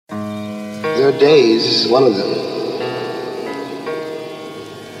There are days, this is one of them,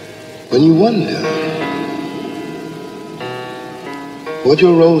 when you wonder what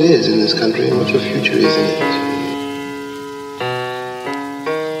your role is in this country and what your future is in it.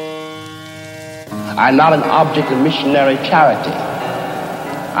 I'm not an object of missionary charity.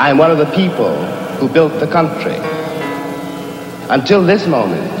 I am one of the people who built the country. Until this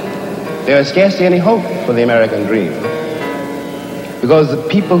moment, there is scarcely any hope for the American dream, because the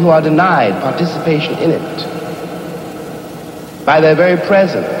people who are denied participation in it, by their very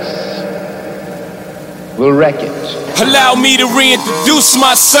presence, will wreck it. Allow me to reintroduce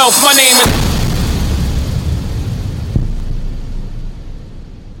myself. My name is...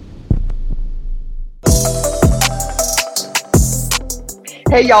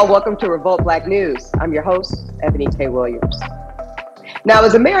 Hey y'all, welcome to Revolt Black News. I'm your host, Ebony K. Williams. Now,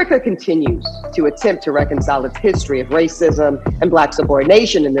 as America continues to attempt to reconcile its history of racism and Black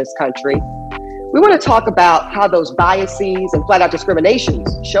subordination in this country, we want to talk about how those biases and flat-out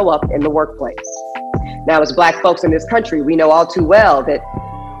discriminations show up in the workplace. Now, as Black folks in this country, we know all too well that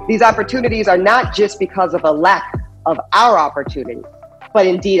these opportunities are not just because of a lack of our opportunity, but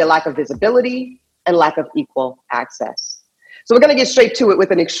indeed a lack of visibility and lack of equal access. So we're going to get straight to it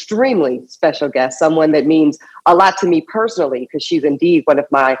with an extremely special guest, someone that means a lot to me personally, because she's indeed one of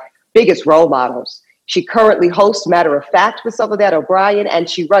my biggest role models. She currently hosts Matter of Fact with Soledad O'Brien, and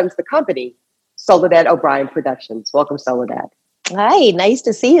she runs the company, Soledad O'Brien Productions. Welcome, Soledad. Hi, nice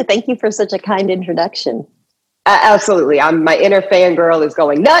to see you. Thank you for such a kind introduction. Absolutely. My inner fangirl is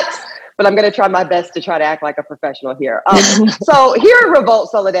going nuts, but I'm going to try my best to try to act like a professional here. So here at Revolt,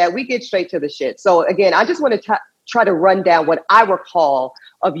 Soledad, we get straight to the shit. So again, I just want to try to run down what I recall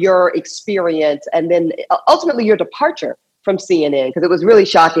of your experience and then ultimately your departure from CNN, because it was really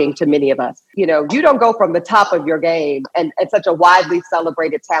shocking to many of us. You know, you don't go from the top of your game and such a widely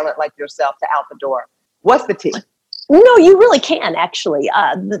celebrated talent like yourself to out the door. What's the tea? No, you really can, actually.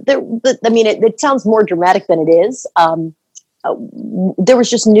 It sounds more dramatic than it is. There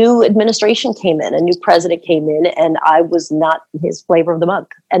was just new administration came in, a new president came in, and I was not his flavor of the month.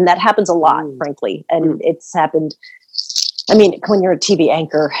 And that happens a lot, frankly. And it's happened. I mean, when you're a TV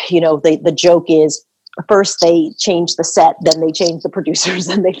anchor, you know, the joke is first they change the set, then they change the producers,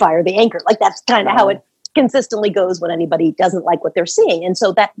 and they fire the anchor. Like that's kind of how it consistently goes when anybody doesn't like what they're seeing. And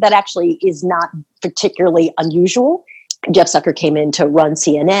so that actually is not particularly unusual. Jeff Zucker came in to run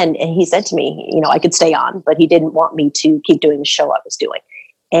CNN, and he said to me, you know, I could stay on, but he didn't want me to keep doing the show I was doing.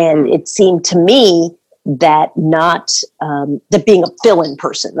 And it seemed to me that that being a fill-in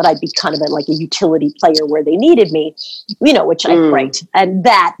person, that I'd be kind of like a utility player where they needed me, you know, which I liked. And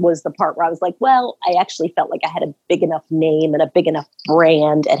that was the part where I was like, well, I actually felt like I had a big enough name and a big enough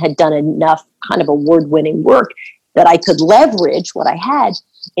brand and had done enough kind of award-winning work that I could leverage what I had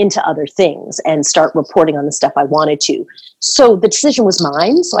into other things and start reporting on the stuff I wanted to. So the decision was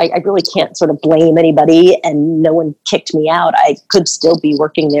mine. So I really can't sort of blame anybody, and no one kicked me out. I could still be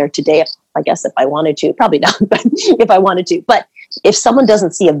working there today, I guess, if I wanted to. Probably not, but if I wanted to. But if someone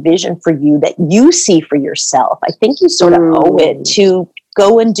doesn't see a vision for you that you see for yourself, I think you sort of owe it to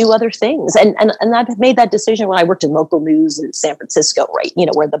go and do other things. And I've made that decision when I worked in local news in San Francisco, right? You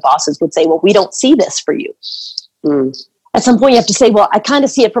know, where the bosses would say, well, we don't see this for you. At some point you have to say, well, I kind of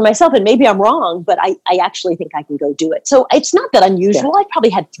see it for myself, and maybe I'm wrong, but I actually think I can go do it. So it's not that unusual. I've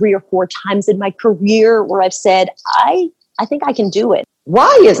probably had 3 or 4 times in my career where I've said, I think I can do it.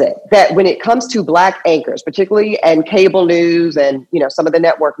 Why is it that when it comes to Black anchors, particularly and cable news and, you know, some of the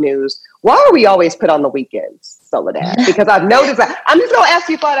network news, why are we always put on the weekends, Soledad? Because I've noticed that. I'm just going to ask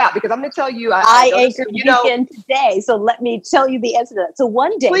you flat out, because I'm going to tell you. I anchored Weekend today, so let me tell you the answer to that. So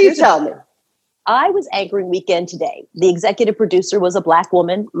one day. Please tell me. I was anchoring Weekend Today. The executive producer was a Black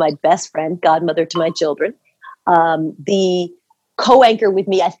woman, my best friend, godmother to my children. The co-anchor with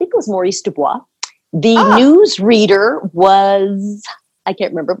me, I think it was Maurice Dubois. The news reader was, I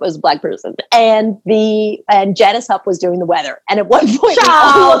can't remember, it was a Black person. And Janice Hupp was doing the weather. And at one point, we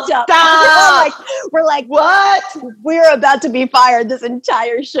all looked up. We're like, what? We're about to be fired. This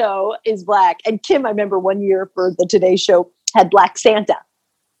entire show is Black. And Kim, I remember one year for the Today Show, had Black Santa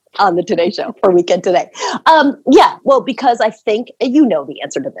on the Today Show for Weekend Today. Because I think you know the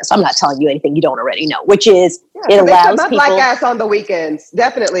answer to this. I'm not telling you anything you don't already know, which is it allows my people. Black ass on the weekends,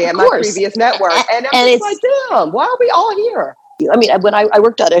 definitely at my previous network, and it's like, damn, why are we all here? I mean, when I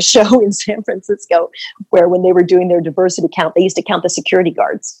worked on a show in San Francisco, where when they were doing their diversity count, they used to count the security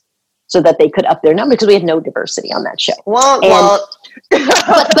guards so that they could up their number, because we had no diversity on that show. Well,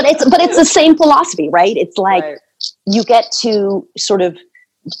 but it's the same philosophy, right? It's like you get to sort of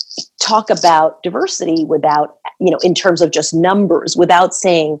talk about diversity without, you know, in terms of just numbers, without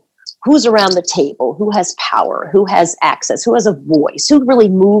saying, who's around the table, who has power, who has access, who has a voice, who really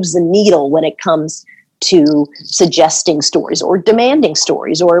moves the needle when it comes to suggesting stories or demanding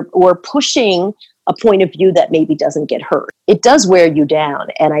stories or pushing a point of view that maybe doesn't get heard. It does wear you down.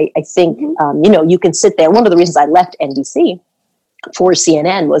 And I think, you can sit there. One of the reasons I left NBC for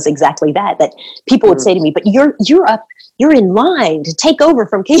CNN was exactly that people would say to me, but you're in line to take over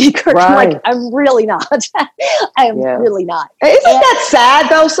from Katie Couric. Right. I'm like, I'm really not. I am really not. Isn't that sad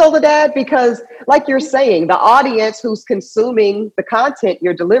though, Soledad? Because like you're saying, the audience who's consuming the content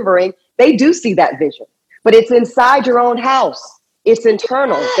you're delivering, they do see that vision, but it's inside your own house. It's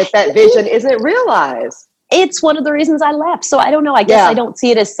internal that vision isn't realized. It's one of the reasons I left. So I don't know. I guess I don't see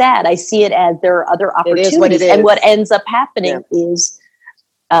it as sad. I see it as there are other opportunities. It is. And what ends up happening is,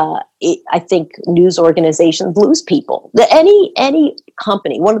 I think news organizations lose people. Any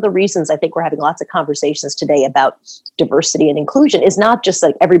company, one of the reasons I think we're having lots of conversations today about diversity and inclusion is not just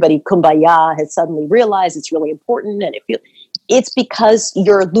like everybody kumbaya has suddenly realized it's really important. And it's because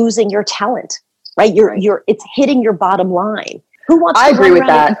you're losing your talent, right? It's hitting your bottom line. Who wants to agree with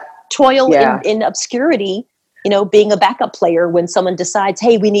that. And toil in obscurity, being a backup player when someone decides,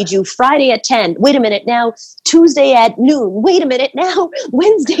 hey, we need you Friday at 10. Wait a minute now, Tuesday at noon. Wait a minute now,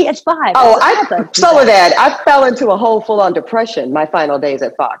 Wednesday at 5. Soledad, I fell into a whole full-on depression my final days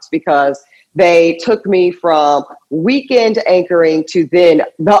at Fox because they took me from weekend anchoring to then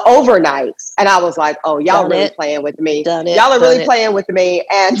the overnights. And I was like, oh, y'all really playing with me. Y'all are really playing with me.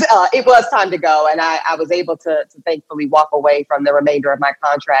 And it was time to go. And I was able to thankfully walk away from the remainder of my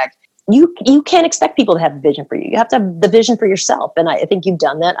contract. You can't expect people to have a vision for you. You have to have the vision for yourself. And I think you've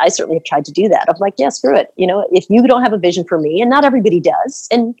done that. I certainly have tried to do that. I'm like, yeah, screw it. If you don't have a vision for me, and not everybody does.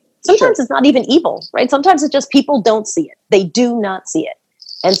 And sometimes it's not even evil, right? Sometimes it's just people don't see it. They do not see it.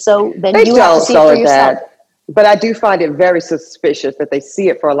 And so then you have to see it for yourself. But I do find it very suspicious that they see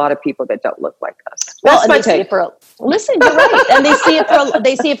it for a lot of people that don't look like us. That's my take. Listen, you're right. And they see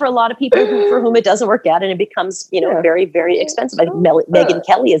it for a lot of people for whom it doesn't work out, and it becomes, very, very expensive. I think Megyn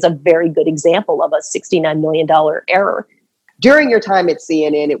Kelly is a very good example of a $69 million error. During your time at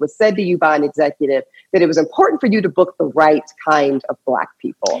CNN, it was said to you by an executive that it was important for you to book the right kind of Black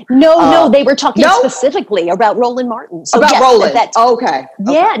people. No, they were talking specifically about Roland Martin. So about Roland. Okay.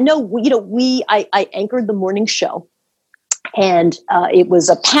 Yeah, no, I anchored the morning show, and it was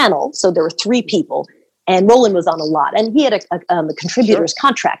a panel. So there were 3 people, and Roland was on a lot, and he had a contributor's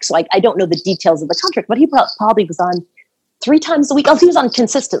contract. So I don't know the details of the contract, but he probably was on 3 times a week. Oh, he was on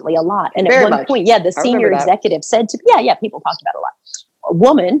consistently a lot. And at one point, the senior executive said to me, people talked about it a lot. A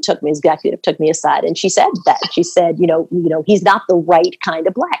woman took me aside, and she said that. She said, he's not the right kind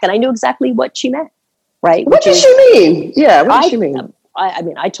of Black. And I knew exactly what she meant, right? What did she mean? Yeah, what did she mean?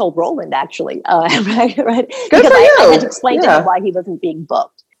 I told Roland, actually, right? Good because for you. I had to explain to him why he wasn't being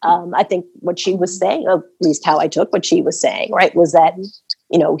booked. I think what she was saying, or at least how I took what she was saying, right, was that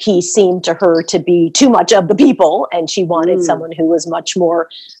he seemed to her to be too much of the people, and she wanted someone who was much more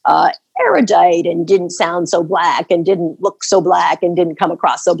erudite and didn't sound so Black and didn't look so Black and didn't come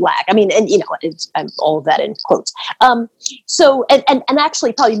across so Black. I mean, and it's all of that in quotes. So, and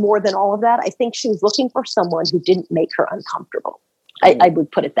actually probably more than all of that, I think she was looking for someone who didn't make her uncomfortable. I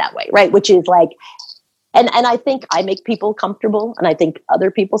would put it that way, right? Which is like, and I think I make people comfortable, and I think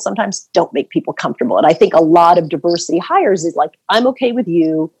other people sometimes don't make people comfortable. And I think a lot of diversity hires is like, I'm okay with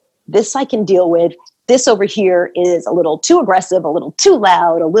you. This I can deal with. This over here is a little too aggressive, a little too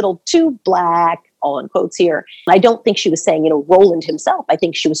loud, a little too Black, all in quotes here. And I don't think she was saying, Roland himself. I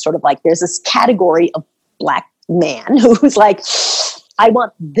think she was sort of like, there's this category of Black man who's like, I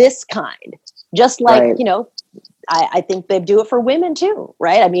want this kind. Just like, I think they do it for women too,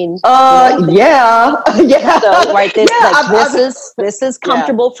 right? I mean, yeah. So, right, this is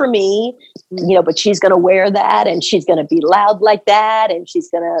comfortable for me, but she's going to wear that, and she's going to be loud like that, and she's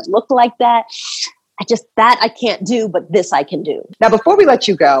going to look like that. I can't do, but this I can do. Now, before we let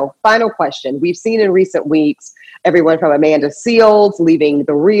you go, final question. We've seen in recent weeks everyone from Amanda Seales leaving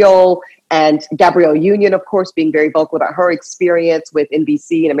The Real, and Gabrielle Union, of course, being very vocal about her experience with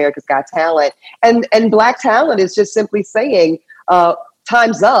NBC and America's Got Talent. And Black talent is just simply saying,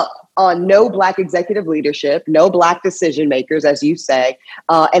 time's up on no Black executive leadership, no Black decision makers, as you say,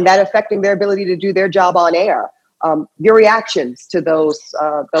 and that affecting their ability to do their job on air. Your reactions to those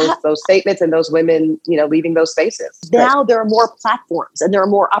statements and those women, leaving those spaces. Now there are more platforms and there are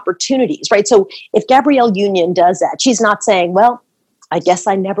more opportunities, right? So if Gabrielle Union does that, she's not saying, well, I guess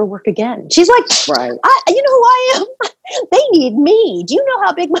I never work again. She's like, Right. You know who I am? They need me. Do you know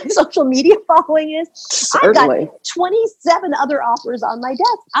how big my social media following is? Certainly. I've got 27 other offers on my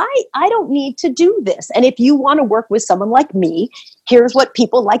desk. I don't need to do this. And if you want to work with someone like me, here's what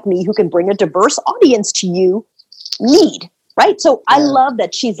people like me who can bring a diverse audience to you need. Right. So I love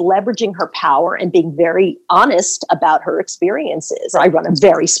that she's leveraging her power and being very honest about her experiences. I run a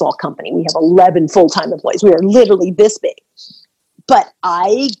very small company. We have 11 full-time employees. We are literally this big. But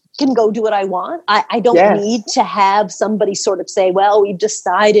I can go do what I want. I don't need to have somebody sort of say, well, we've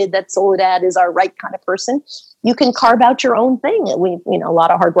decided that Soledad is our right kind of person. You can carve out your own thing. A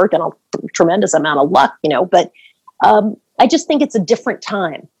lot of hard work and a tremendous amount of luck, but I just think it's a different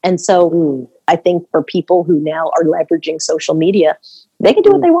time. And so I think for people who now are leveraging social media, they can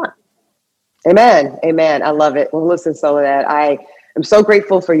do what they want. Amen. Amen. I love it. Well, listen, Soledad, I am so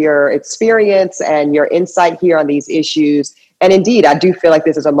grateful for your experience and your insight here on these issues. And indeed, I do feel like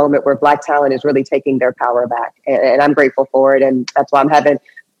this is a moment where Black talent is really taking their power back. And I'm grateful for it. And that's why I'm having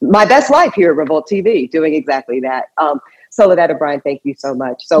my best life here at Revolt TV, doing exactly that. Soledad O'Brien, thank you so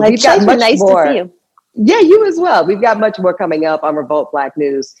much. So we've got much more. To see you. Yeah, you as well. We've got much more coming up on Revolt Black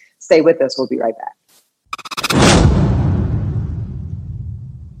News. Stay with us. We'll be right back.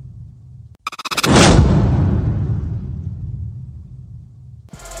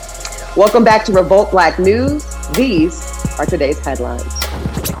 Welcome back to Revolt Black News. These are today's headlines.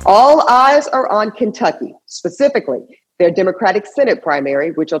 All eyes are on Kentucky, specifically their Democratic Senate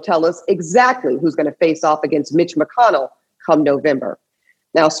primary, which will tell us exactly who's going to face off against Mitch McConnell come November.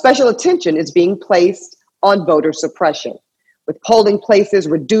 Now, special attention is being placed on voter suppression, with polling places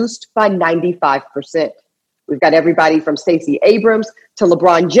reduced by 95%. We've got everybody from Stacey Abrams to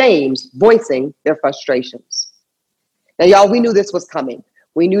LeBron James voicing their frustrations. Now, y'all, we knew this was coming.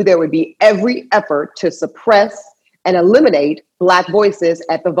 We knew there would be every effort to suppress and eliminate Black voices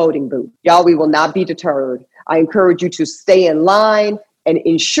at the voting booth. Y'all, we will not be deterred. I encourage you to stay in line and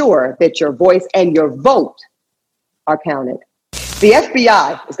ensure that your voice and your vote are counted. The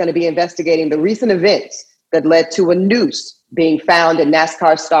FBI is going to be investigating the recent events that led to a noose being found in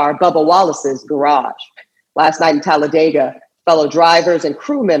NASCAR star Bubba Wallace's garage. Last night in Talladega, fellow drivers and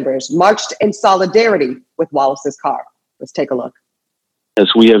crew members marched in solidarity with Wallace's car. Let's take a look. As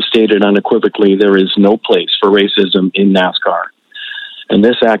we have stated unequivocally, there is no place for racism in NASCAR. And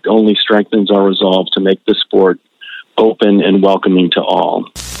this act only strengthens our resolve to make the sport open and welcoming to all.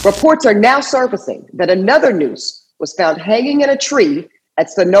 Reports are now surfacing that another noose was found hanging in a tree at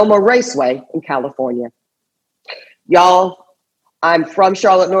Sonoma Raceway in California. Y'all, I'm from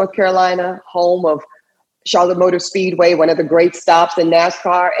Charlotte, North Carolina, home of Charlotte Motor Speedway, one of the great stops in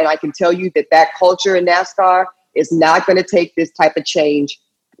NASCAR. And I can tell you that culture in NASCAR is not going to take this type of change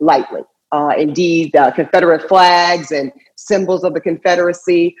lightly. Indeed, Confederate flags and symbols of the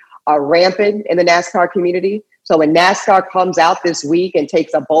Confederacy are rampant in the NASCAR community. So when NASCAR comes out this week and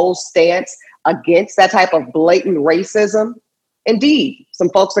takes a bold stance against that type of blatant racism, indeed, some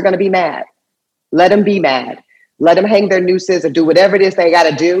folks are going to be mad. Let them be mad. Let them hang their nooses or do whatever it is they got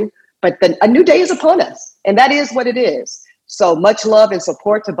to do. But a new day is upon us, and that is what it is. So much love and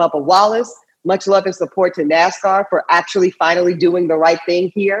support to Bubba Wallace. Much love and support to NASCAR for actually finally doing the right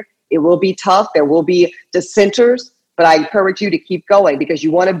thing here. It will be tough. There will be dissenters, but I encourage you to keep going because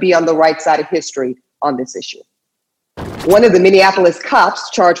you want to be on the right side of history on this issue. One of the Minneapolis cops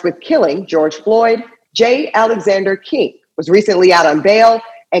charged with killing George Floyd, J. Alexander King, was recently out on bail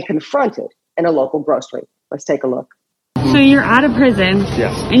and confronted in a local grocery. Let's take a look. So you're out of prison,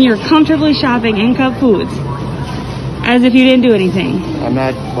 yes, and you're comfortably shopping in Cup Foods as if you didn't do anything.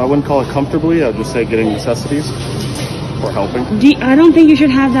 I wouldn't call it comfortably. I'd just say getting necessities or helping. I don't think you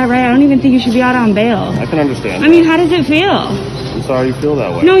should have that right. I don't even think you should be out on bail. I can understand. I mean, how does it feel? I'm sorry you feel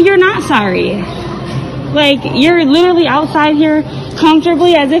that way. No, you're not sorry. Like, you're literally outside here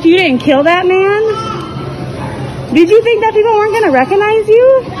comfortably as if you didn't kill that man. Did you think that people weren't going to recognize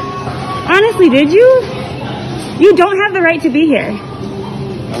you? Honestly, did you? You don't have the right to be here.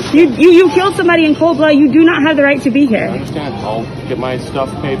 You killed somebody in cold blood. You do not have the right to be here. I understand. I'll get my stuff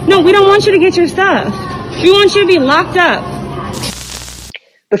paid for. No, we don't want you to get your stuff. We want you to be locked up.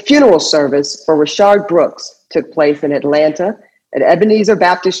 The funeral service for Rayshard Brooks took place in Atlanta at Ebenezer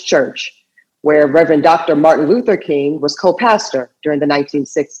Baptist Church, where Reverend Dr. Martin Luther King was co-pastor during the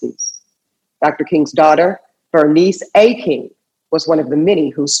 1960s. Dr. King's daughter, Bernice A. King, was one of the many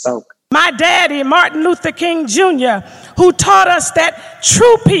who spoke. My daddy, Martin Luther King Jr., who taught us that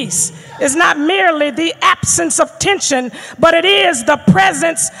true peace is not merely the absence of tension, but it is the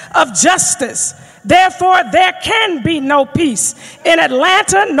presence of justice. Therefore, there can be no peace in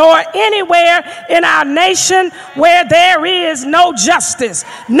Atlanta nor anywhere in our nation where there is no justice.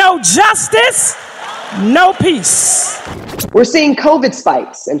 No justice, no peace. We're seeing COVID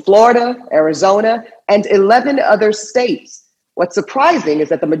spikes in Florida, Arizona, and 11 other states. What's surprising is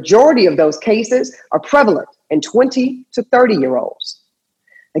that the majority of those cases are prevalent in 20 to 30-year-olds.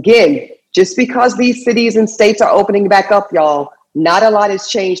 Again, just because these cities and states are opening back up, y'all, not a lot has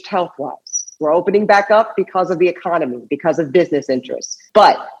changed health-wise. We're opening back up because of the economy, because of business interests.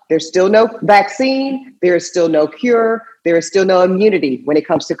 But there's still no vaccine, there is still no cure, there is still no immunity when it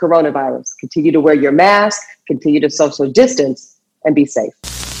comes to coronavirus. Continue to wear your mask, continue to social distance, and be safe.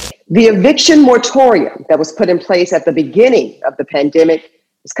 The eviction moratorium that was put in place at the beginning of the pandemic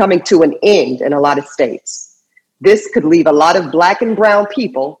is coming to an end in a lot of states. This could leave a lot of Black and brown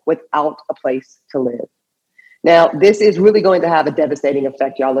people without a place to live. Now, this is really going to have a devastating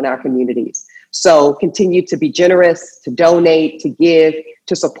effect, y'all, in our communities. So continue to be generous, to donate, to give,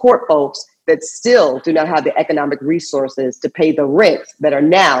 to support folks that still do not have the economic resources to pay the rents that are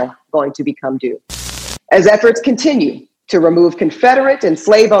now going to become due. As efforts continue to remove Confederate and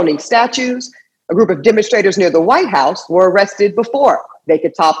slave-owning statues, a group of demonstrators near the White House were arrested before they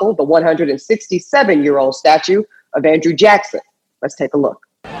could topple the 167-year-old statue of Andrew Jackson. Let's take a look.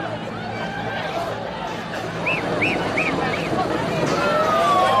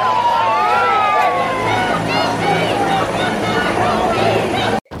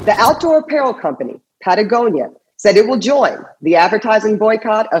 The outdoor apparel company, Patagonia, said it will join the advertising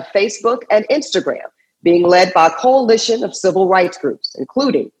boycott of Facebook and Instagram, being led by a coalition of civil rights groups,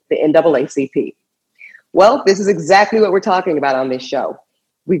 including the NAACP. Well, this is exactly what we're talking about on this show.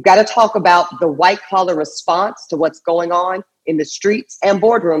 We've got to talk about the white-collar response to what's going on in the streets and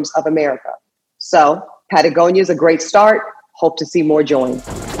boardrooms of America. So Patagonia is a great start. Hope to see more join.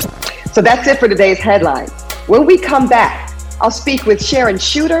 So that's it for today's headline. When we come back, I'll speak with Sharon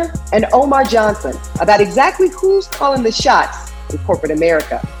Shooter and Omar Johnson about exactly who's calling the shots in corporate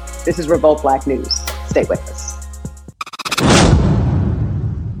America. This is Revolt Black News. Stay with us.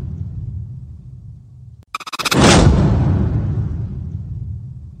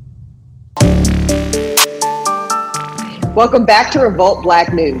 Welcome back to Revolt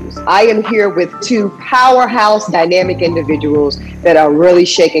Black News. I am here with two powerhouse dynamic individuals that are really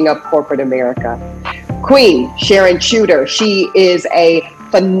shaking up corporate America. Queen Sharon Shooter, she is a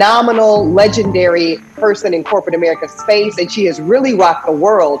phenomenal, legendary person in corporate America space, and she has really rocked the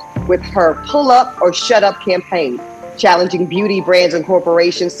world with her Pull Up or Shut Up campaign, challenging beauty brands and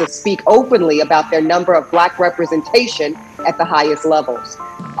corporations to speak openly about their number of Black representation at the highest levels.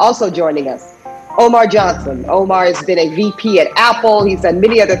 Also joining us, Omar Johnson. Omar has been a VP at Apple. He's done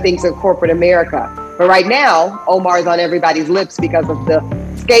many other things in corporate America. But right now, Omar is on everybody's lips because of the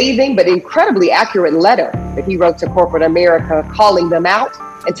scathing but incredibly accurate letter that he wrote to corporate America, calling them out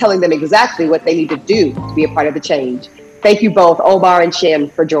and telling them exactly what they need to do to be a part of the change. Thank you both, Omar and Shem,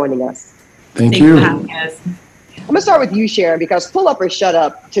 for joining us. Thank you. I'm going to start with you, Sharon, because Pull Up or Shut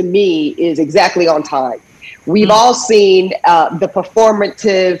Up, to me, is exactly on time. We've all seen the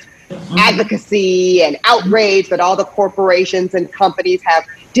performative advocacy and outrage that all the corporations and companies have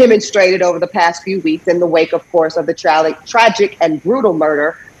demonstrated over the past few weeks in the wake, of course, of the tragic and brutal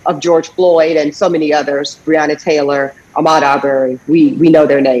murder of George Floyd and so many others, Breonna Taylor, Ahmaud Arbery. We know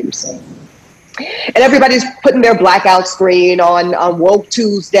their names. And everybody's putting their blackout screen on Woke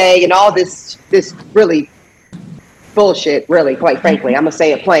Tuesday and all this really bullshit, really, quite frankly. I'm going to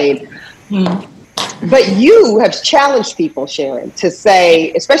say it plain. But you have challenged people, Sharon, to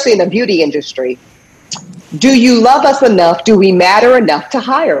say, especially in the beauty industry, do you love us enough? Do we matter enough to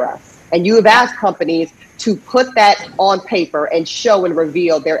hire us? And you have asked companies to put that on paper and show and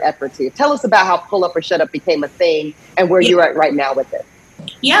reveal their efforts here. Tell us about how Pull Up or Shut Up became a thing and where you're at right now with it.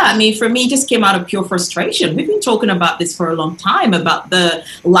 Yeah, I mean, for me, it just came out of pure frustration. We've been talking about this for a long time, about the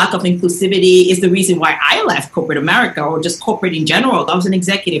lack of inclusivity is the reason why I left corporate America, or just corporate in general. I was an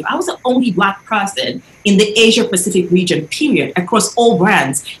executive. I was the only Black person in the Asia Pacific region, period, across all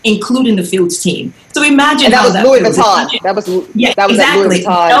brands, including the fields team. So imagine and that was Louis Vuitton. That was exactly. Louis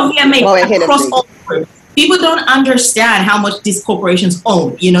Vuitton. LVMH across all groups. People don't understand how much these corporations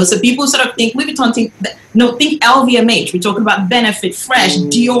own, So people sort of think Louis Vuitton, think LVMH. We're talking about Benefit, Fresh,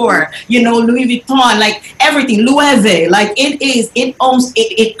 Dior, Louis Vuitton, like everything, Loewe, like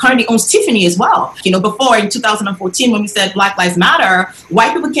it currently owns Tiffany as well. Before in 2014, when we said Black Lives Matter,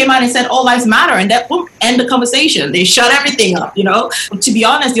 white people came out and said all lives matter, and that boom, end the conversation. They shut everything up, To be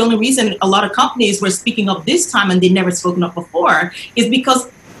honest, the only reason a lot of companies were speaking up this time and they never spoken up before is because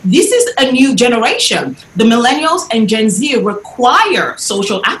This is a new generation. The millennials and Gen Z require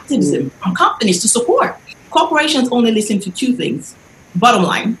social activism from companies to support. Corporations only listen to two things. Bottom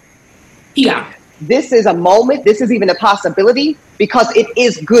line, PR. This is a moment, this is even a possibility, because it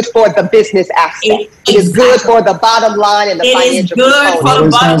is good for the business aspect. It is good for the bottom line and the financial. It is good for the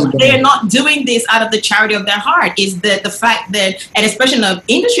bottom line. They're not doing this out of the charity of their heart. Is the fact that, and especially in an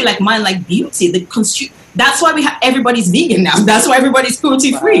industry like mine, like beauty, that's why we have everybody's vegan now. That's why everybody's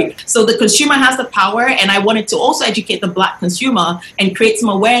cruelty free. Right. So the consumer has the power, and I wanted to also educate the Black consumer and create some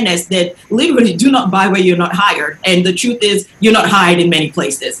awareness that literally do not buy where you're not hired. And the truth is, you're not hired in many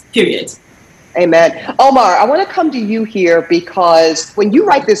places, period. Amen. Omar, I want to come to you here because when you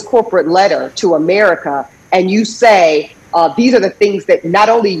write this corporate letter to America and you say, these are the things that not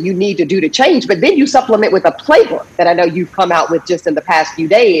only you need to do to change, but then you supplement with a playbook that I know you've come out with just in the past few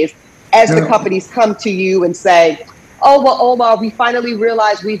days as the companies come to you and say, oh, well, Omar, we finally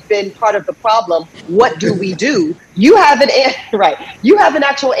realized we've been part of the problem. What do we do? You have You have an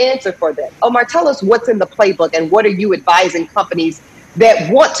actual answer for that. Omar, tell us what's in the playbook and what are you advising companies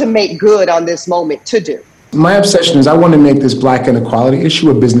that want to make good on this moment to do? My obsession is I want to make this Black inequality issue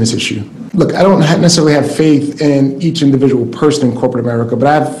a business issue. Look, I don't necessarily have faith in each individual person in corporate America, but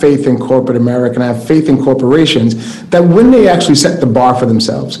I have faith in corporate America, and I have faith in corporations that when they actually set the bar for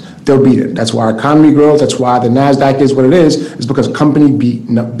themselves, they'll beat it. That's why our economy grows. That's why the NASDAQ is what it is because companies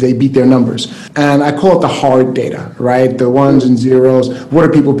beat their numbers. And I call it the hard data, right? The ones and zeros. What are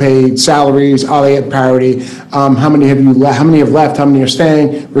people paid? Salaries? Are they at parity? How many have left? How many are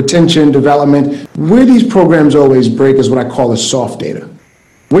staying? Retention, development. Where these programs always break is what I call the soft data.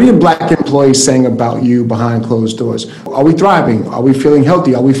 What are your Black employees saying about you behind closed doors? Are we thriving? Are we feeling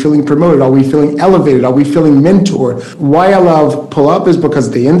healthy? Are we feeling promoted? Are we feeling elevated? Are we feeling mentored? Why I love Pull Up is because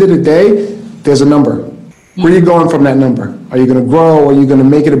at the end of the day, there's a number. Where are you going from that number? Are you going to grow? Are you going to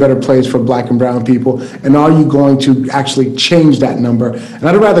make it a better place for Black and brown people? And are you going to actually change that number? And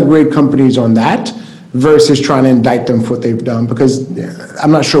I'd rather grade companies on that versus trying to indict them for what they've done, because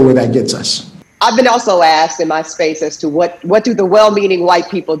I'm not sure where that gets us. I've been also asked in my space as to what do the well-meaning white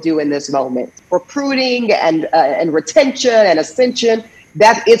people do in this moment? Recruiting and retention and ascension,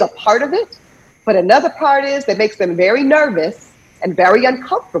 that is a part of it. But another part is that makes them very nervous and very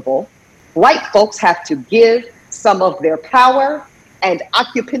uncomfortable. White folks have to give some of their power and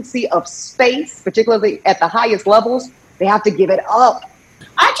occupancy of space, particularly at the highest levels. They have to give it up.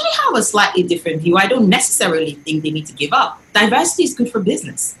 I actually have a slightly different view. I don't necessarily think they need to give up. Diversity is good for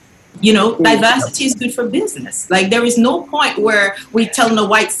business. Diversity is good for business. Like, there is no point where we're telling a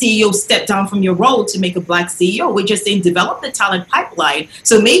white CEO step down from your role to make a Black CEO. We're just saying develop the talent pipeline.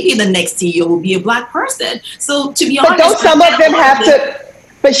 So maybe the next CEO will be a Black person. So to be honest, don't some of them have to?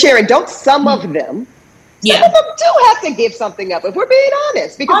 But Sharon, don't some of them? Some of them do have to give something up. If we're being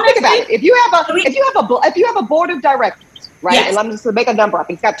honest, because think about it. If you have a board of directors, right? Yes. And I'm just going to make a number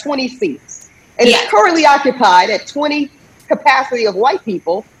up. It's got 20 seats, and it's currently occupied at 20 capacity of white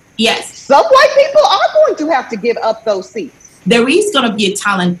people. Yes. Some white people are going to have to give up those seats. There is going to be a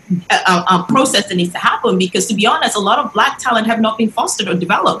talent process that needs to happen because, to be honest, a lot of Black talent have not been fostered or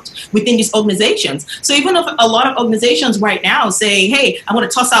developed within these organizations. So even if a lot of organizations right now say, hey, I want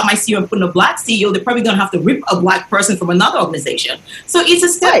to toss out my CEO and put in a Black CEO, they're probably going to have to rip a Black person from another organization. So it's a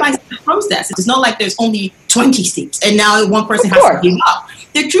step-by-step process. It's not like there's only 20 seats and now one person has to give up.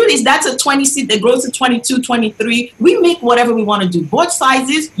 The truth is that's a 20 seat that grows to 22, 23. We make whatever we want to do. Both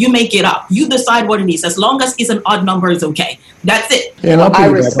sizes, you make it up. You decide what it is. As long as it's an odd number, it's okay. That's it. Yeah, I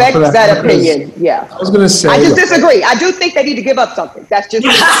respect that opinion. Yeah. I was going to say. I just disagree. I do think they need to give up something. That's just.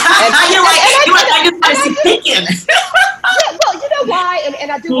 You're right. I just want to speak in. Yeah, well, you know why?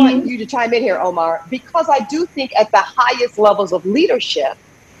 And I do want you to chime in here, Omar, because I do think at the highest levels of leadership,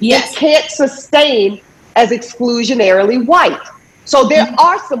 it can't sustain as exclusionarily white. So there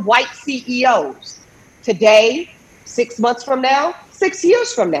are some white CEOs today, 6 months from now, 6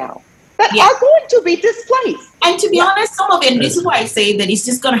 years from now, that are going to be displaced. And to be honest, some of it, and this is why I say that it's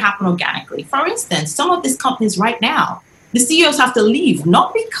just going to happen organically. For instance, some of these companies right now, the CEOs have to leave,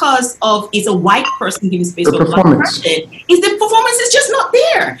 not because of it's a white person giving space for a Black person. It's the performance is just not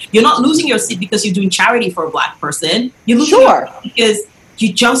there. You're not losing your seat because you're doing charity for a Black person. You're losing your seat because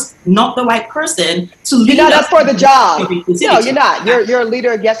you're just not the right person to lead. You're not up for the job. No, you're not. You're a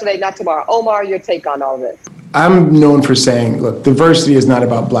leader of yesterday, not tomorrow. Omar, your take on all this? I'm known for saying, look, diversity is not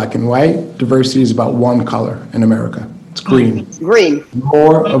about Black and white. Diversity is about one color in America. It's green. Green. The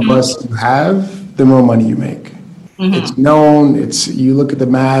more of us you have, the more money you make. It's known. You look at the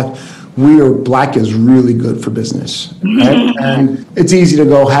math. Black is really good for business. Right? And it's easy to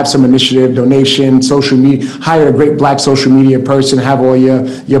go have some initiative, donation, social media, hire a great Black social media person, have all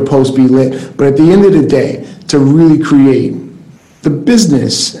your posts be lit. But at the end of the day, to really create the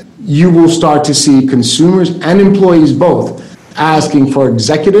business, you will start to see consumers and employees both asking for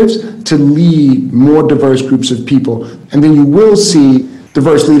executives to lead more diverse groups of people. And then you will see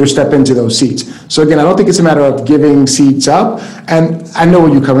diverse leaders step into those seats. So again, I don't think it's a matter of giving seats up. And I know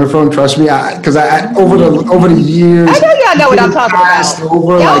where you're coming from, trust me, because I over the years. I know y'all know what I'm talking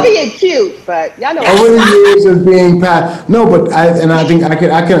about. Y'all being cute, but y'all know. Over the years of being passed. No, but I think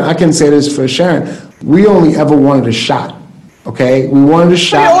I can say this for Sharon. We only ever wanted a shot. Okay, we wanted a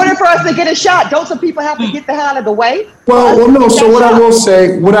shot. In order for us to get a shot, don't some people have to get the hell out of the way? Well, no. So what I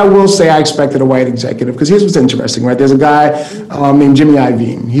will say, I expected a white executive, because here's what's interesting, right? There's a guy named Jimmy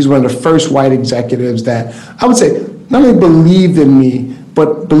Iovine. He's one of the first white executives that I would say not only believed in me,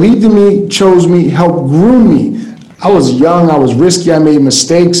 but believed in me, chose me, helped groom me. I was young, I was risky, I made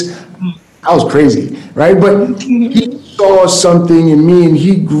mistakes, I was crazy, right? But he saw something in me, and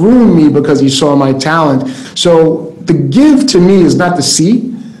he groomed me because he saw my talent. So the give to me is not the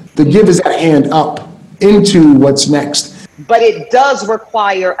seat. The give is that hand up into what's next. But it does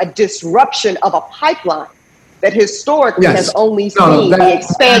require a disruption of a pipeline that historically has only seen the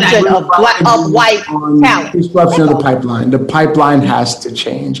expansion of white talent. Disruption of the pipeline. The pipeline has to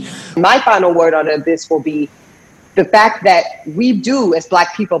change. My final word on this will be the fact that we do, as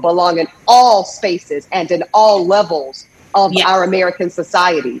Black people, belong in all spaces and in all levels of our American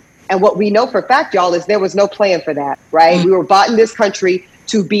society. And what we know for a fact, y'all, is there was no plan for that, right? Mm-hmm. We were bought in this country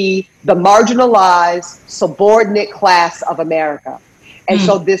to be the marginalized, subordinate class of America. And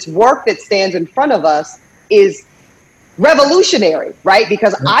so this work that stands in front of us is revolutionary, right?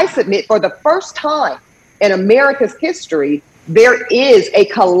 Because I submit, for the first time in America's history, there is a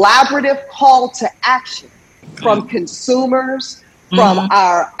collaborative call to action from consumers, from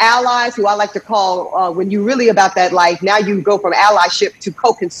our allies, who I like to call, when you really about that life, now you go from allyship to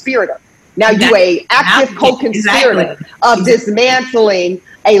co-conspirator. Now you a active co-conspirator of dismantling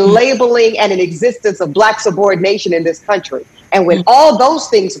a labeling and an existence of Black subordination in this country. And when all those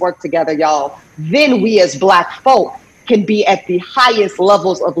things work together, y'all, then we as Black folk can be at the highest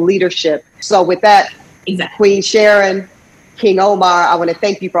levels of leadership. So with that, Queen Sharon, King Omar, I want to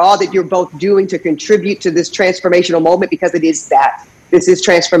thank you for all that you're both doing to contribute to this transformational moment, because it is that. This is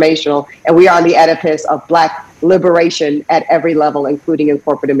transformational, and we are on the edifice of Black liberation at every level, including in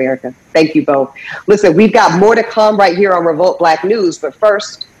corporate America. Thank you both. Listen, we've got more to come right here on Revolt Black News, but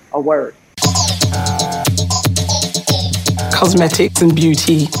first, a word. Cosmetics and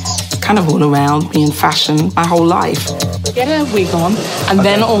beauty, kind of all around me in fashion my whole life. Get her wig on, and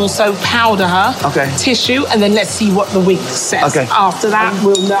then also powder her, tissue, and then let's see what the wig says. After that,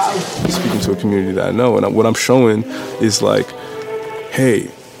 we'll know. Speaking to a community that I know, and what I'm showing is like, hey,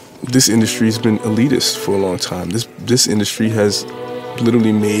 this industry's been elitist for a long time. This industry has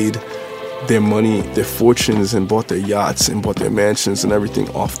literally made their money, their fortunes, and bought their yachts and bought their mansions and everything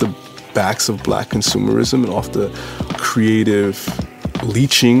off the backs of Black consumerism and off the creative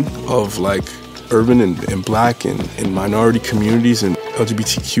leeching of like urban and Black and minority communities and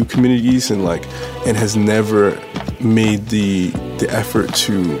LGBTQ communities, and has never made the effort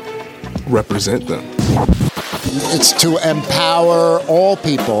to represent them. It's to empower all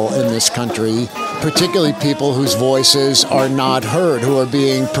people in this country, particularly people whose voices are not heard, who are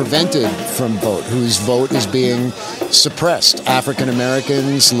being prevented from vote, whose vote is being suppressed. African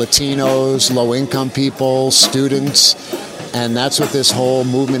Americans, Latinos, low-income people, students, and that's what this whole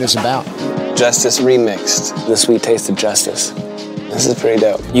movement is about. Justice Remixed, the sweet taste of justice. This is pretty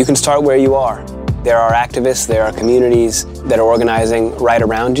dope. You can start where you are. There are activists, there are communities that are organizing right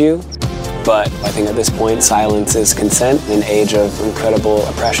around you. But I think at this point, silence is consent in an age of incredible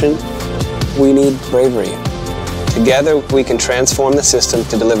oppression. We need bravery. Together, we can transform the system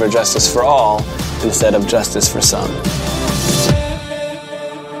to deliver justice for all instead of justice for some.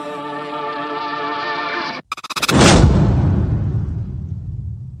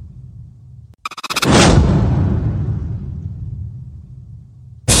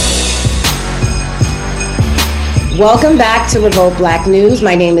 Welcome back to Revolt Black News.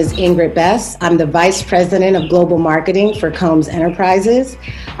 My name is Ingrid Bess. I'm the Vice President of Global Marketing for Combs Enterprises.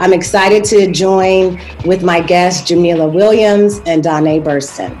 I'm excited to join with my guests, Jamila Williams and Danae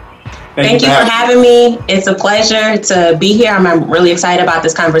Burston. Thank you for having me. It's a pleasure to be here. I'm really excited about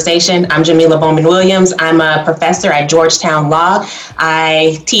this conversation. I'm Jamila Bowman-Williams. I'm a professor at Georgetown Law.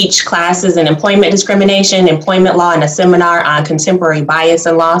 I teach classes in employment discrimination, employment law, and a seminar on contemporary bias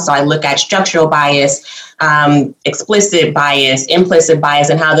in law. So I look at structural bias, explicit bias, implicit bias,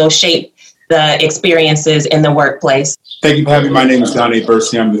 and how those shape the experiences in the workplace. Thank you for having me. My name is Don A.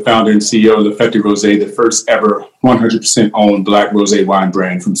 Bursey. I'm the founder and CEO of L'Effective Rosé, the first ever 100% owned Black rosé wine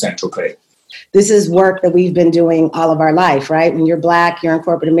brand from Saint-Tropez. This is work that we've been doing all of our life, right? When you're Black, you're in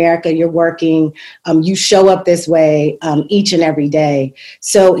corporate America, you're working, you show up this way each and every day.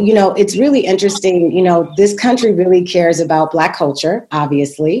 So, it's really interesting. This country really cares about Black culture,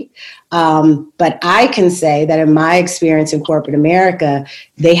 obviously. But I can say that in my experience in corporate America,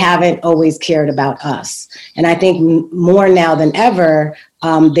 they haven't always cared about us. And I think more now than ever,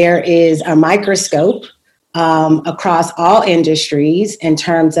 there is a microscope across all industries in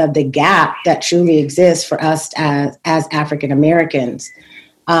terms of the gap that truly exists for us as African Americans.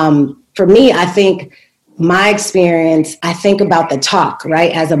 For me, I think my experience, I think about the talk,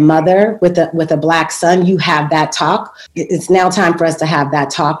 right? As a mother with a Black son, you have that talk. It's now time for us to have that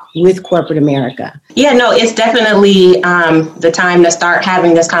talk with corporate America. Yeah, no, it's definitely the time to start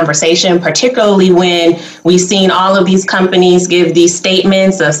having this conversation, particularly when we've seen all of these companies give these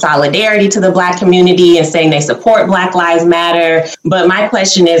statements of solidarity to the Black community and saying they support Black Lives Matter. But my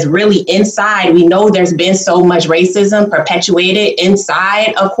question is really inside, we know there's been so much racism perpetuated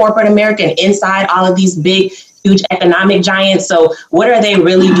inside of corporate America and inside all of these big, huge economic giants. So what are they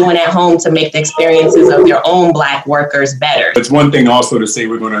really doing at home to make the experiences of their own Black workers better? It's one thing also to say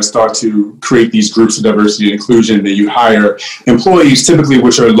we're going to start to create these groups of diversity and inclusion, that you hire employees, typically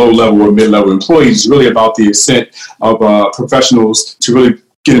which are low-level or mid-level employees. It's really about the ascent of professionals to really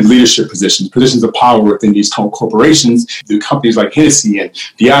get in leadership positions of power within these corporations. The companies like Hennessy and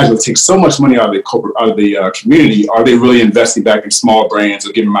Diageo take so much money out of the community. Are they really investing back in small brands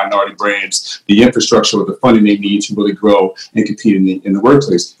or giving minority brands the infrastructure or the funding they need to really grow and compete in the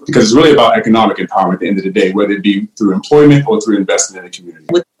workplace? Because it's really about economic empowerment at the end of the day, whether it be through employment or through investment in the community.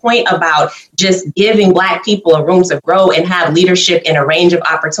 With the point about just giving Black people a room to grow and have leadership in a range of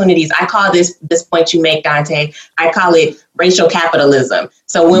opportunities, I call this point you make, Dante, I call it racial capitalism.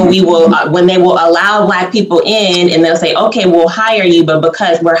 So when they will allow Black people in and they'll say, okay, we'll hire you, but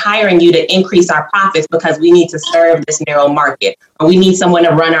because we're hiring you to increase our profits because we need to serve this narrow market, or we need someone to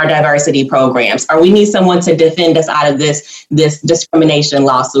run our diversity programs, or we need someone to defend us out of this discrimination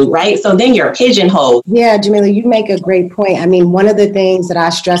lawsuit, right? So then you're pigeonholed. Yeah, Jamila, you make a great point. I mean, one of the things that I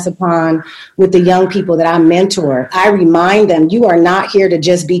stress upon with the young people that I mentor, I remind them, you are not here to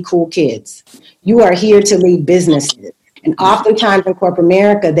just be cool kids. You are here to lead businesses. And oftentimes in corporate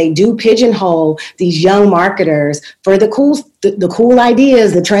America, they do pigeonhole these young marketers for the cool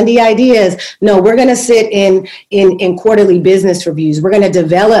ideas, the trendy ideas. No, we're going to sit in quarterly business reviews. We're going to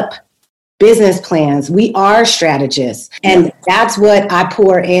develop business plans. We are strategists. And that's what I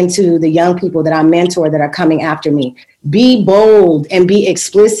pour into the young people that I mentor that are coming after me. Be bold and be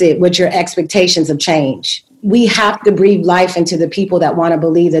explicit with your expectations of change. We have to breathe life into the people that want to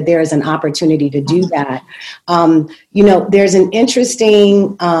believe that there is an opportunity to do that. There's an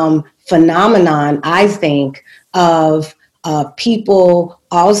interesting phenomenon, I think, of people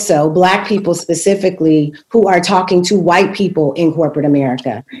also, Black people specifically, who are talking to white people in corporate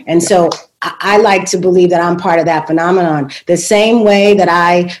America. And so I like to believe that I'm part of that phenomenon. The same way that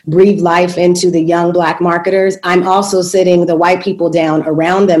I breathe life into the young Black marketers, I'm also sitting the white people down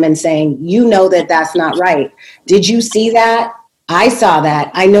around them and saying, you know that that's not right. Did you see that? I saw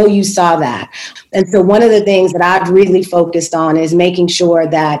that. I know you saw that. And so one of the things that I've really focused on is making sure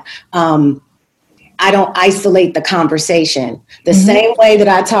that I don't isolate the conversation. The same way that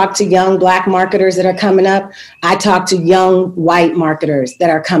I talk to young Black marketers that are coming up, I talk to young white marketers that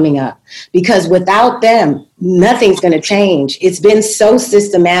are coming up. Because without them, nothing's going to change. It's been so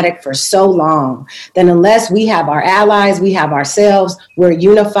systematic for so long that unless we have our allies, we have ourselves, we're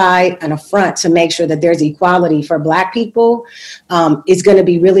unified and a front to make sure that there's equality for Black people, it's going to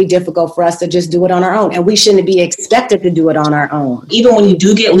be really difficult for us to just do it on our own. And we shouldn't be expected to do it on our own. Even when you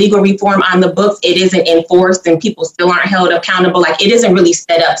do get legal reform on the books, it isn't enforced and people still aren't held accountable. Like, it isn't really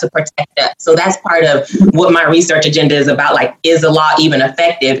set up to protect us. So that's part of what my research agenda is about. Like, is the law even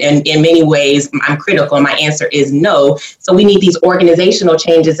effective? And in many ways, I'm critical, and my answer is no. So we need these organizational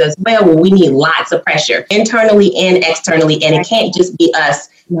changes as well, where we need lots of pressure internally and externally, and it can't just be us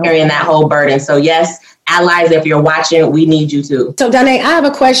carrying that whole burden. So yes, allies, if you're watching, we need you too. So Danae, I have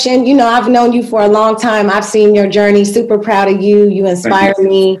a question. You know, I've known you for a long time. I've seen your journey. Super proud of you. You inspire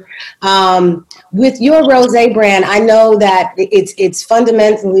me. With your rosé brand, I know that it's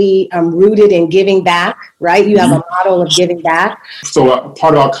fundamentally rooted in giving back, right? You have a model of giving back. So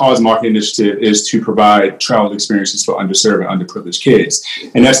part of our college marketing initiative is to provide travel experiences for underserved and underprivileged kids.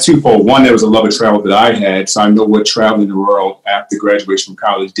 And that's twofold. One, there was a love of travel that I had, so I know what traveling the world after graduation from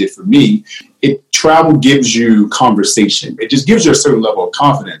college did for me. Travel gives you conversation. It just gives you a certain level of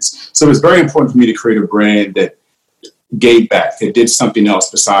confidence. So it's very important for me to create a brand that gave back, that did something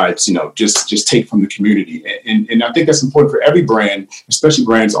else besides, just take from the community. And I think that's important for every brand, especially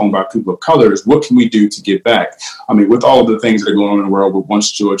brands owned by people of color, is what can we do to give back? I mean, with all of the things that are going on in the world, with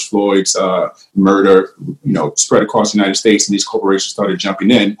once George Floyd's murder, spread across the United States and these corporations started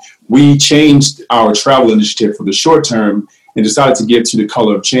jumping in, we changed our travel initiative for the short term and decided to give to the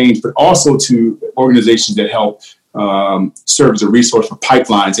color of change, but also to organizations that help serve as a resource for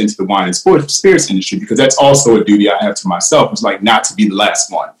pipelines into the wine and spirits industry, because that's also a duty I have to myself. It's like not to be the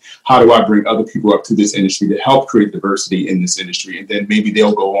last one. How do I bring other people up to this industry to help create diversity in this industry? And then maybe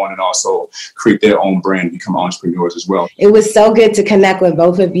they'll go on and also create their own brand and become entrepreneurs as well. It was so good to connect with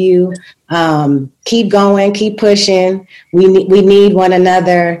both of you. Keep going, keep pushing. We need one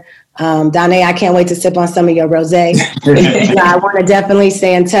another. Danae, I can't wait to sip on some of your rosé. I want to definitely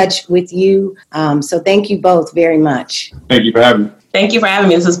stay in touch with you. So thank you both very much. Thank you for having me. Thank you for having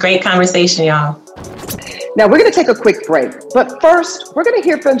me. This was a great conversation, y'all. Now we're going to take a quick break, but first we're going to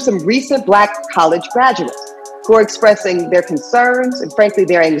hear from some recent Black college graduates who are expressing their concerns and frankly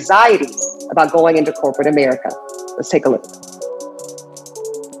their anxieties about going into corporate America. Let's take a look.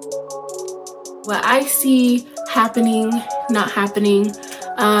 What I see happening, not happening,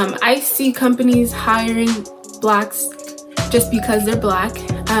 I see companies hiring Blacks just because they're Black.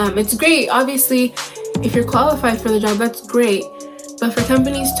 It's great, obviously, if you're qualified for the job, that's great. But for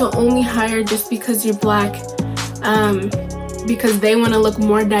companies to only hire just because you're Black, because they want to look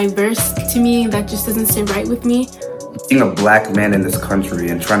more diverse, to me, that just doesn't sit right with me. Being a Black man in this country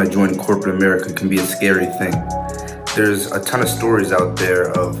and trying to join corporate America can be a scary thing. There's a ton of stories out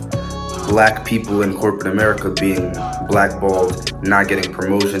there of Black people in corporate America being blackballed, not getting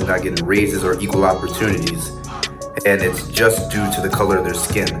promotions, not getting raises or equal opportunities. And it's just due to the color of their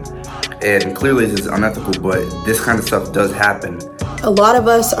skin. And clearly this is unethical, but this kind of stuff does happen. A lot of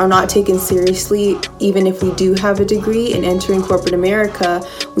us are not taken seriously, even if we do have a degree in entering corporate America.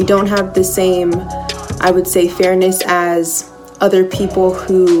 We don't have the same, I would say, fairness as other people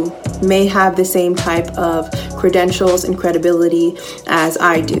who may have the same type of credentials and credibility as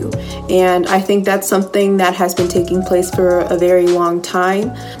I do. And I think that's something that has been taking place for a very long time.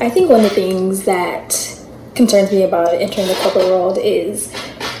 I think one of the things that concerns me about entering the corporate world is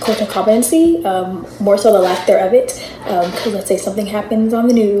cultural competency, more so the lack thereof it. Because let's say something happens on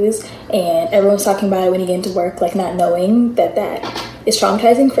the news and everyone's talking about it when you get into work, like not knowing that is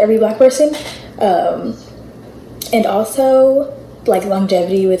traumatizing for every Black person. And also like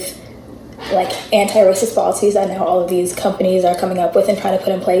longevity with like anti-racist policies I know all of these companies are coming up with and trying to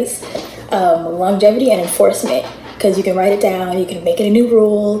put in place. Longevity and enforcement, because you can write it down, you can make it a new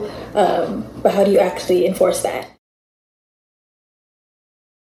rule, but how do you actually enforce that?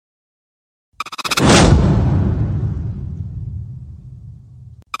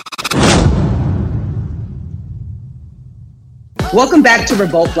 Welcome back to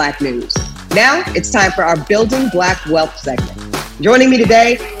Revolt Black News. Now it's time for our Building Black Wealth segment. Joining me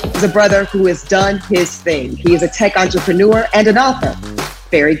today is a brother who has done his thing. He is a tech entrepreneur and an author,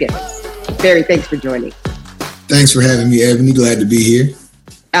 Barry Gibbons. Barry, thanks for joining. Thanks for having me, Ebony. Glad to be here.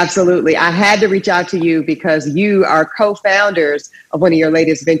 Absolutely. I had to reach out to you because you are co-founders of one of your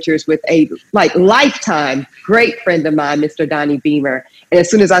latest ventures with a lifetime great friend of mine, Mr. Donnie Beamer. And as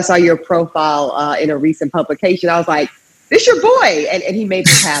soon as I saw your profile in a recent publication, I was like, this your boy, and he made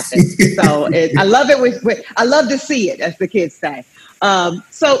this happen. So I love it. I love to see it, as the kids say.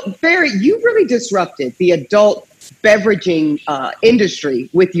 So Barry, you really disrupted the adult beveraging industry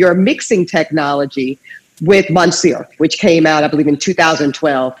with your mixing technology with Monsieur, which came out, I believe, in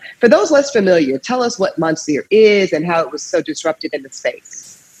 2012. For those less familiar, tell us what Monsieur is and how it was so disruptive in the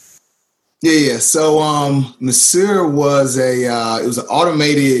space. Yeah. So Monsieur was it was an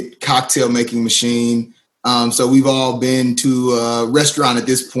automated cocktail making machine. So we've all been to a restaurant at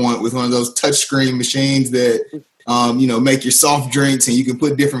this point with one of those touchscreen machines that, make your soft drinks and you can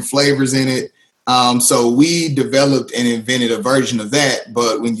put different flavors in it. So we developed and invented a version of that.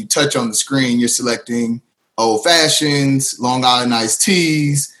 But when you touch on the screen, you're selecting old fashions, Long Island iced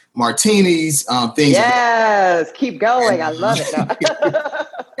teas, martinis, things. Yes, keep going. I love it.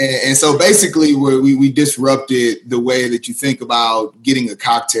 And so basically we disrupted the way that you think about getting a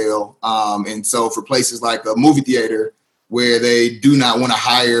cocktail. And so for places like a movie theater, where they do not want to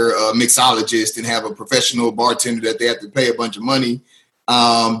hire a mixologist and have a professional bartender that they have to pay a bunch of money.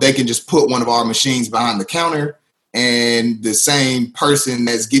 They can just put one of our machines behind the counter, and the same person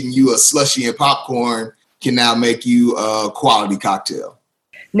that's giving you a slushie and popcorn can now make you a quality cocktail.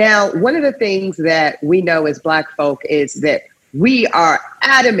 Now, one of the things that we know as Black folk is that we are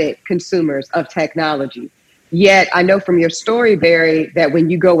adamant consumers of technology. Yet I know from your story, Barry, that when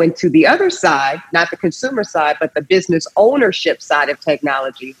you go into the other side, not the consumer side, but the business ownership side of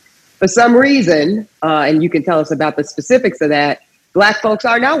technology, for some reason, and you can tell us about the specifics of that, Black folks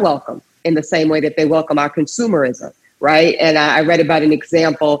are not welcome in the same way that they welcome our consumerism, right? And I read about an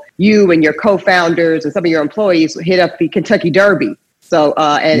example, you and your co-founders and some of your employees hit up the Kentucky Derby. So,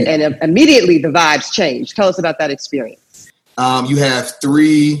 and immediately the vibes changed. Tell us about that experience. You have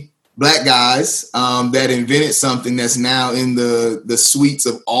 3 Black guys that invented something that's now in the suites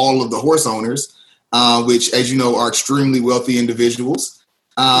of all of the horse owners, which, as you know, are extremely wealthy individuals.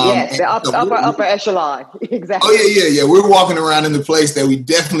 Yes, the upper echelon. Exactly. Oh, yeah. We're walking around in the place that we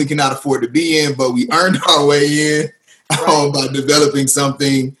definitely cannot afford to be in, but we earned our way in by developing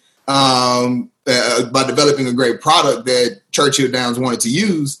something, by developing a great product that Churchill Downs wanted to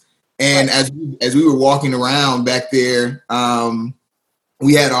use. And as we were walking around back there,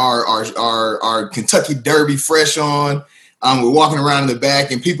 we had our Kentucky Derby fresh on. We're walking around in the back,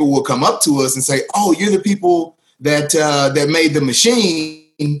 and people will come up to us and say, "Oh, you're the people that made the machine."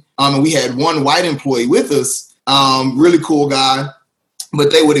 And we had one white employee with us, really cool guy, but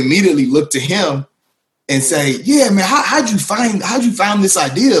they would immediately look to him and say, "Yeah, man, how'd you find this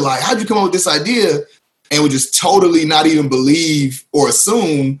idea? Like, how'd you come up with this idea?" And would just totally not even believe or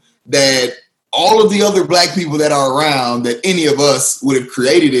assume that all of the other Black people that are around, that any of us would have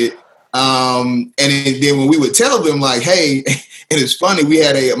created it. And then when we would tell them, like, hey, and it's funny, we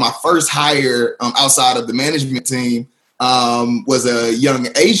had my first hire outside of the management team was a young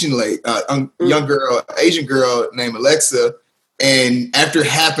Asian Asian girl named Alexa. And after it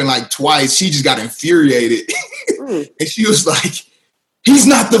happened like twice, she just got infuriated. And she was like, "He's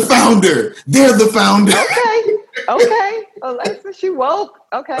not the founder. They're the founder." Okay. Alexa, she woke.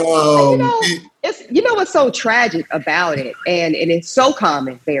 Okay. You know what's so tragic about it, and it's so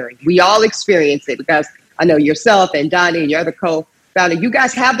common, Barry. We all experience it because I know yourself and Donnie and your other co-founder, you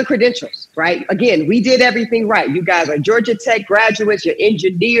guys have the credentials, right? Again, we did everything right. You guys are Georgia Tech graduates, you're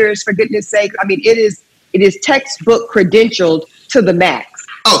engineers, for goodness sake. I mean, it is textbook credentialed to the max.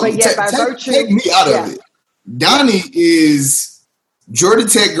 But yet by virtue, take me out of it. Donnie is Georgia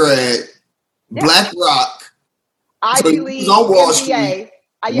Tech grad, Black Rock. Ivy League, on Wall Street,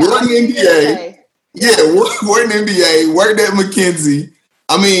 worked in NBA. Worked in NBA, worked at McKinsey.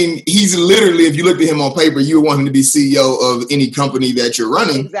 I mean, he's literally, if you looked at him on paper, you would want him to be CEO of any company that you're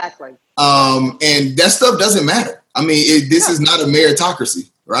running. Exactly. And that stuff doesn't matter. I mean, this is not a meritocracy,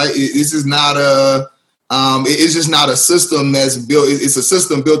 right? This is not it's just not a system that's built. It's a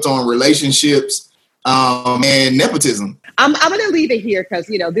system built on relationships and nepotism. I'm going to leave it here because,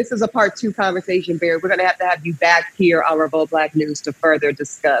 this is a part 2 conversation, Barry. We're going to have you back here on Revolt Black News to further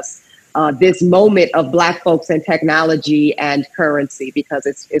discuss this moment of Black folks and technology and currency because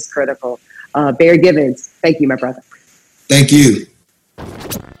it's critical. Barry Givens, thank you, my brother. Thank you.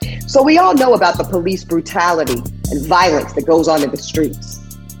 So we all know about the police brutality and violence that goes on in the streets.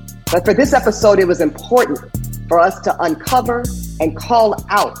 But for this episode, it was important for us to uncover and call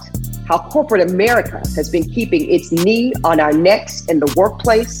out how corporate America has been keeping its knee on our necks in the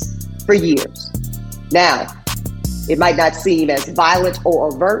workplace for years. Now, it might not seem as violent or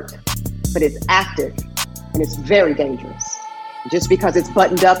overt, but it's active and it's very dangerous. Just because it's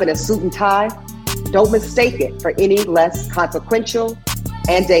buttoned up in a suit and tie, don't mistake it for any less consequential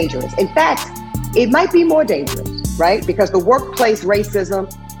and dangerous. In fact, it might be more dangerous, right? Because the workplace racism,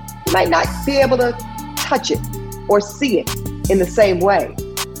 you might not be able to touch it or see it in the same way.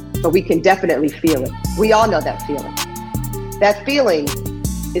 But we can definitely feel it. We all know that feeling. That feeling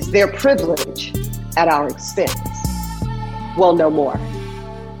is their privilege at our expense. Well, no more.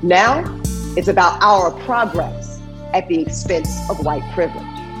 Now, it's about our progress at the expense of white privilege.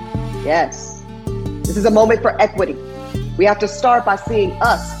 Yes, this is a moment for equity. We have to start by seeing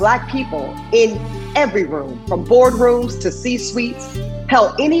us, Black people, in every room, from boardrooms to C-suites.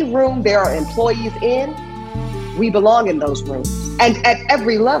 Hell, any room there are employees in, we belong in those rooms, and at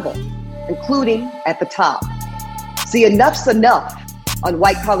every level, including at the top. See, enough's enough on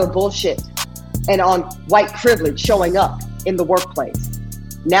white-collar bullshit and on white privilege showing up in the workplace.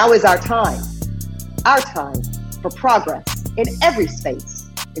 Now is our time for progress in every space,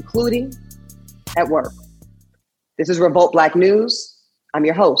 including at work. This is Revolt Black News. I'm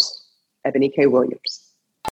your host, Ebony K. Williams.